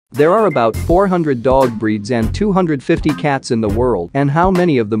There are about 400 dog breeds and 250 cats in the world, and how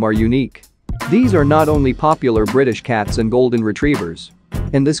many of them are unique? These are not only popular British cats and golden retrievers.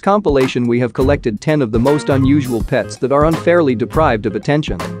 In this compilation we have collected 10 of the most unusual pets that are unfairly deprived of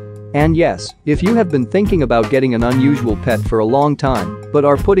attention. And yes, if you have been thinking about getting an unusual pet for a long time, but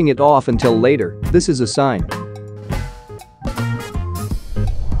are putting it off until later, this is a sign.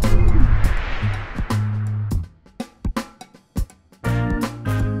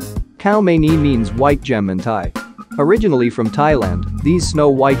 Khao Mai Ni means white gem in Thai. Originally from Thailand, these snow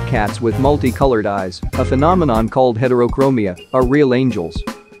white cats with multicolored eyes, a phenomenon called heterochromia, are real angels.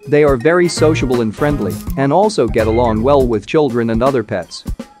 They are very sociable and friendly, and also get along well with children and other pets.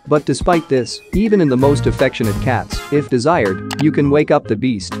 But despite this, even in the most affectionate cats, if desired, you can wake up the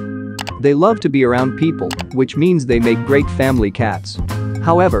beast. They love to be around people, which means they make great family cats.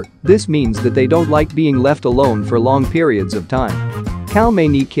 However, this means that they don't like being left alone for long periods of time. Khao Mai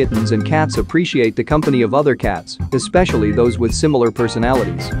Ni kittens and cats appreciate the company of other cats, especially those with similar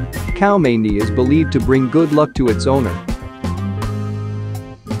personalities. Khao Mai Ni is believed to bring good luck to its owner.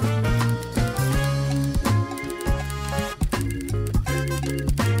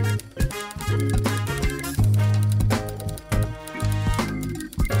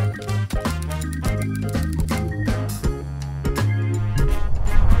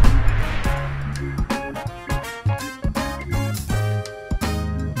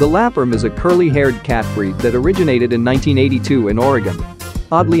 The Lapperm is a curly-haired cat breed that originated in 1982 in Oregon.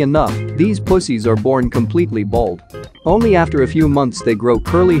 Oddly enough, these pussies are born completely bald. Only after a few months they grow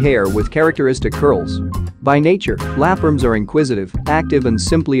curly hair with characteristic curls. By nature, Lapperms are inquisitive, active and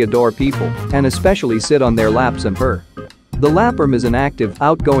simply adore people, and especially sit on their laps and purr. The Lapperm is an active,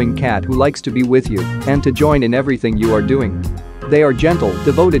 outgoing cat who likes to be with you and to join in everything you are doing. They are gentle,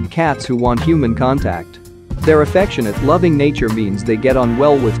 devoted cats who want human contact. Their affectionate, loving nature means they get on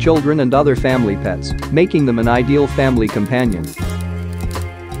well with children and other family pets, making them an ideal family companion.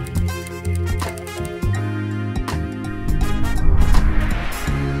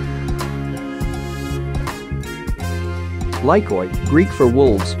 Lycoi, Greek for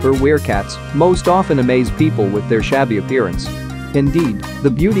wolves or werecats, most often amaze people with their shabby appearance. Indeed, the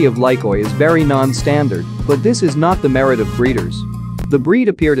beauty of Lycoi is very non-standard, but this is not the merit of breeders. The breed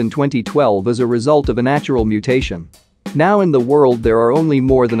appeared in 2012 as a result of a natural mutation. Now in the world there are only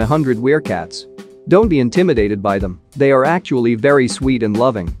more than 100 werecats. Don't be intimidated by them, they are actually very sweet and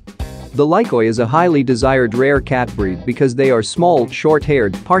loving. The Lycoi is a highly desired rare cat breed because they are small,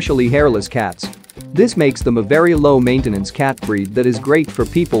 short-haired, partially hairless cats. This makes them a very low-maintenance cat breed that is great for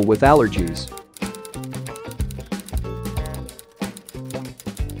people with allergies.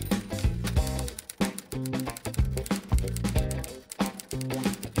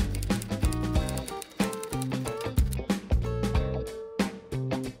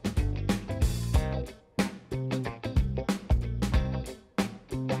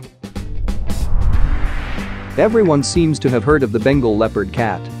 Everyone seems to have heard of the Bengal leopard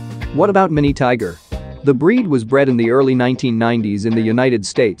cat. What about mini tiger? The breed was bred in the early 1990s in the United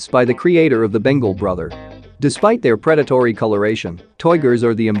States by the creator of the Bengal brother. Despite their predatory coloration, tigers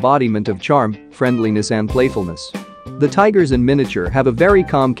are the embodiment of charm, friendliness and playfulness. The tigers in miniature have a very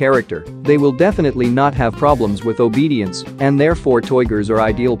calm character, they will definitely not have problems with obedience, and therefore tigers are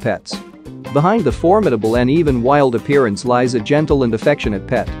ideal pets. Behind the formidable and even wild appearance lies a gentle and affectionate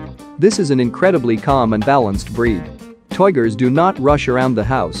pet. This is an incredibly calm and balanced breed. Tigers do not rush around the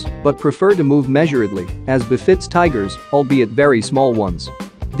house, but prefer to move measuredly, as befits tigers, albeit very small ones.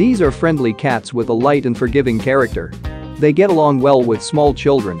 These are friendly cats with a light and forgiving character. They get along well with small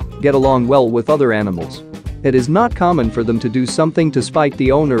children, get along well with other animals. It is not common for them to do something to spite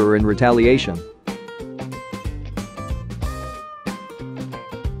the owner or in retaliation.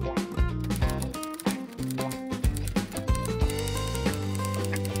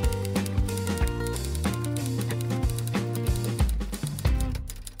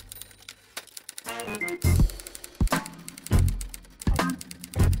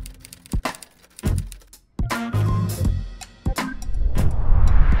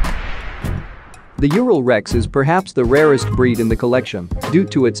 The Ural Rex is perhaps the rarest breed in the collection due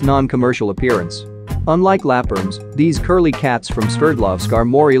to its non-commercial appearance. Unlike Lapperms, these curly cats from Sverdlovsk are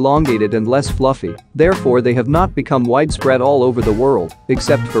more elongated and less fluffy, therefore they have not become widespread all over the world,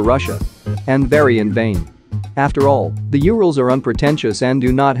 except for Russia. And very in vain. After all, the Urals are unpretentious and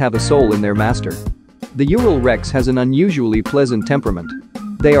do not have a soul in their master. The Ural Rex has an unusually pleasant temperament.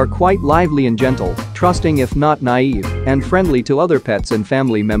 They are quite lively and gentle, trusting if not naive, and friendly to other pets and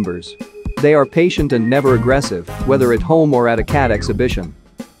family members. They are patient and never aggressive, whether at home or at a cat exhibition.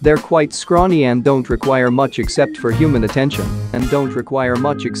 They're quite scrawny and don't require much except for human attention.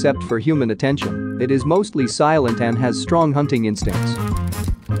 It is mostly silent and has strong hunting instincts.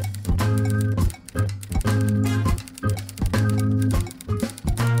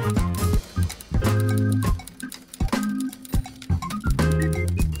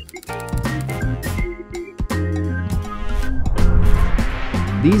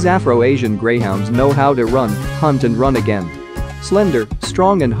 These Afro-Asian greyhounds know how to run, hunt and run again. Slender,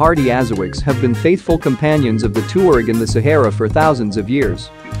 strong and hardy Azawiks have been faithful companions of the Tuareg in the Sahara for thousands of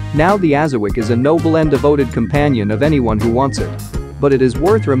years. Now the Azawik is a noble and devoted companion of anyone who wants it. But it is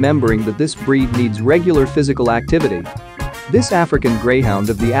worth remembering that this breed needs regular physical activity. This African greyhound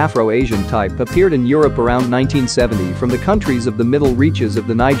of the Afro-Asian type appeared in Europe around 1970 from the countries of the middle reaches of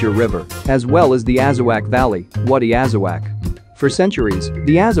the Niger River, as well as the Azawak Valley, Wadi Azawak. For centuries,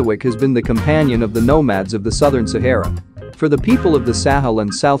 the Azawik has been the companion of the nomads of the southern Sahara. For the people of the Sahel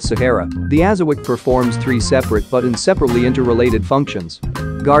and South Sahara, the Azawik performs three separate but inseparably interrelated functions: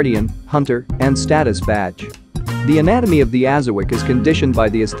 guardian, hunter, and status badge. The anatomy of the Azawik is conditioned by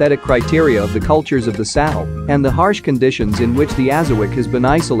the aesthetic criteria of the cultures of the Sahel and the harsh conditions in which the Azawik has been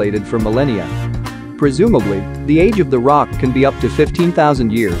isolated for millennia. Presumably, the age of the rock can be up to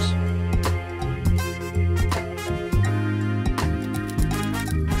 15,000 years.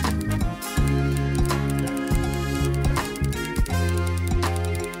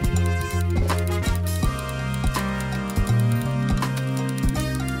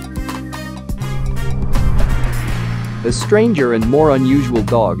 A stranger and more unusual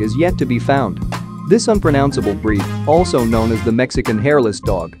dog is yet to be found. This unpronounceable breed, also known as the Mexican hairless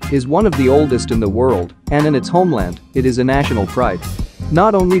dog, is one of the oldest in the world, and in its homeland, it is a national pride.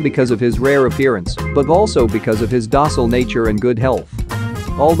 Not only because of his rare appearance, but also because of his docile nature and good health.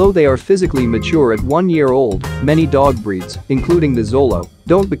 Although they are physically mature at 1 year old, many dog breeds, including the Zolo,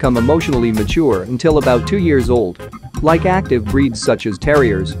 don't become emotionally mature until about 2 years old. Like active breeds such as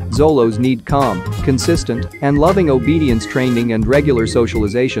terriers, Zolos need calm, consistent, and loving obedience training and regular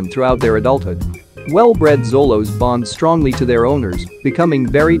socialization throughout their adulthood. Well-bred Zolos bond strongly to their owners, becoming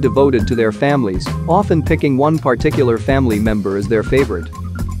very devoted to their families, often picking one particular family member as their favorite.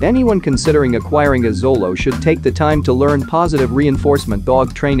 Anyone considering acquiring a Zolo should take the time to learn positive reinforcement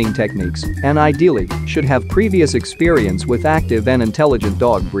dog training techniques and ideally should have previous experience with active and intelligent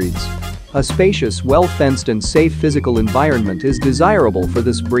dog breeds. A spacious, well-fenced and safe physical environment is desirable for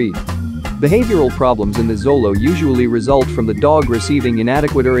this breed. Behavioral problems in the Zolo usually result from the dog receiving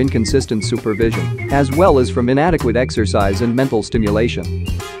inadequate or inconsistent supervision, as well as from inadequate exercise and mental stimulation.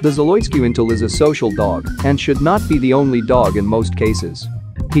 The Zoloitskuintal is a social dog and should not be the only dog in most cases.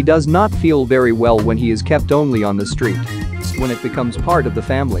 He does not feel very well when he is kept only on the street. When it becomes part of the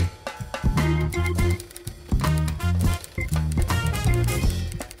family.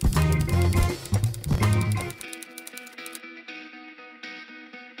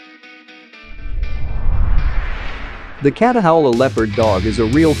 The Catahoula leopard dog is a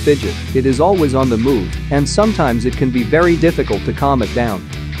real fidget. It is always on the move, and sometimes it can be very difficult to calm it down.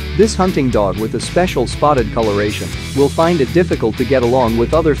 This hunting dog with a special spotted coloration will find it difficult to get along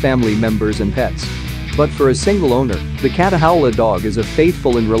with other family members and pets. But for a single owner, the Catahoula dog is a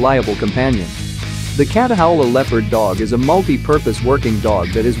faithful and reliable companion. The Catahoula leopard dog is a multi-purpose working dog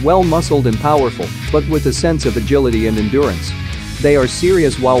that is well-muscled and powerful, but with a sense of agility and endurance. They are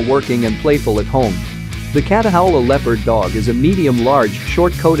serious while working and playful at home. The Catahoula leopard dog is a medium-large,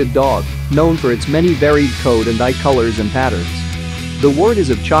 short-coated dog, known for its many varied coat and eye colors and patterns. The word is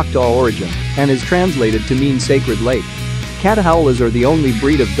of Choctaw origin and is translated to mean sacred lake. Catahoulas are the only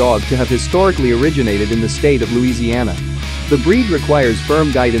breed of dog to have historically originated in the state of Louisiana. The breed requires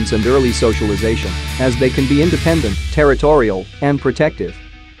firm guidance and early socialization, as they can be independent, territorial, and protective.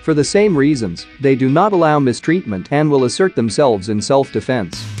 For the same reasons, they do not allow mistreatment and will assert themselves in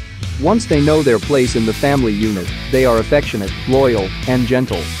self-defense. Once they know their place in the family unit, they are affectionate, loyal, and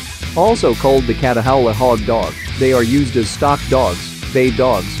gentle. Also called the Catahoula hog dog, they are used as stock dogs, bay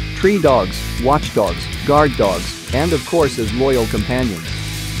dogs, tree dogs, watchdogs, guard dogs, and of course as loyal companions.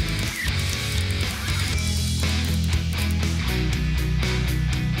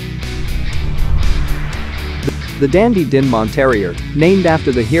 The Dandy Dinmont Terrier, named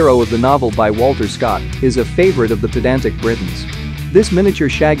after the hero of the novel by Walter Scott, is a favorite of the pedantic Britons. This miniature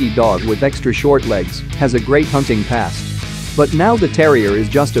shaggy dog with extra short legs has a great hunting past. But now the terrier is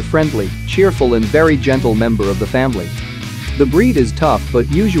just a friendly, cheerful and very gentle member of the family. The breed is tough but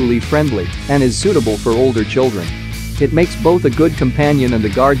usually friendly and is suitable for older children. It makes both a good companion and a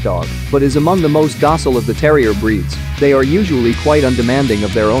guard dog, but is among the most docile of the terrier breeds. They are usually quite undemanding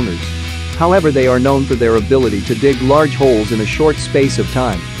of their owners. However, they are known for their ability to dig large holes in a short space of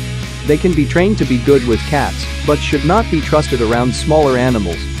time They can be trained to be good with cats, but should not be trusted around smaller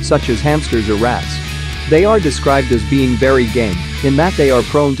animals, such as hamsters or rats. They are described as being very game, in that they are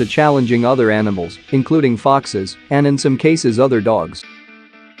prone to challenging other animals, including foxes, and in some cases other dogs.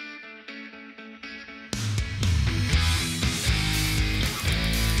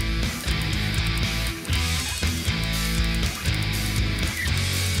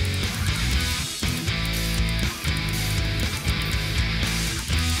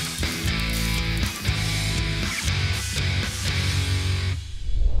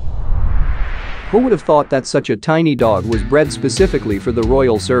 Who would have thought that such a tiny dog was bred specifically for the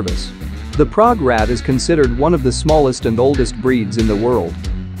royal service? The Prague rat is considered one of the smallest and oldest breeds in the world.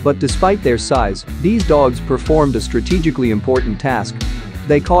 But despite their size, these dogs performed a strategically important task.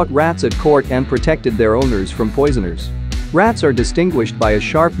 They caught rats at court and protected their owners from poisoners. Rats are distinguished by a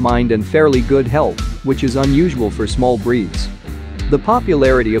sharp mind and fairly good health, which is unusual for small breeds. The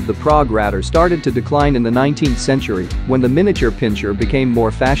popularity of the Prague ratter started to decline in the 19th century when the miniature pinscher became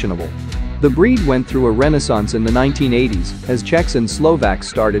more fashionable. The breed went through a renaissance in the 1980s as Czechs and Slovaks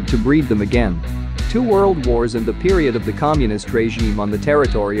started to breed them again. 2 world wars and the period of the communist regime on the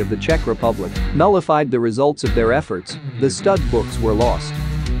territory of the Czech Republic nullified the results of their efforts. The stud books were lost.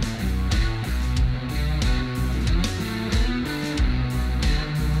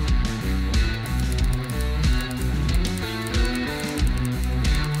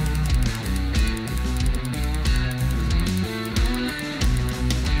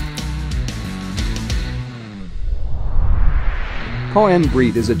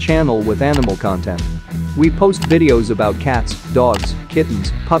 Paw&Breed is a channel with animal content. We post videos about cats, dogs,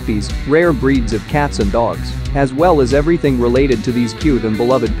 kittens, puppies, rare breeds of cats and dogs, as well as everything related to these cute and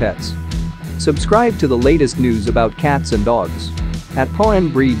beloved pets. Subscribe to the latest news about cats and dogs. At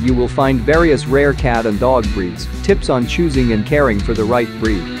Paw&Breed you will find various rare cat and dog breeds, tips on choosing and caring for the right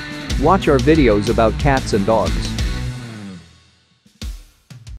breed. Watch our videos about cats and dogs.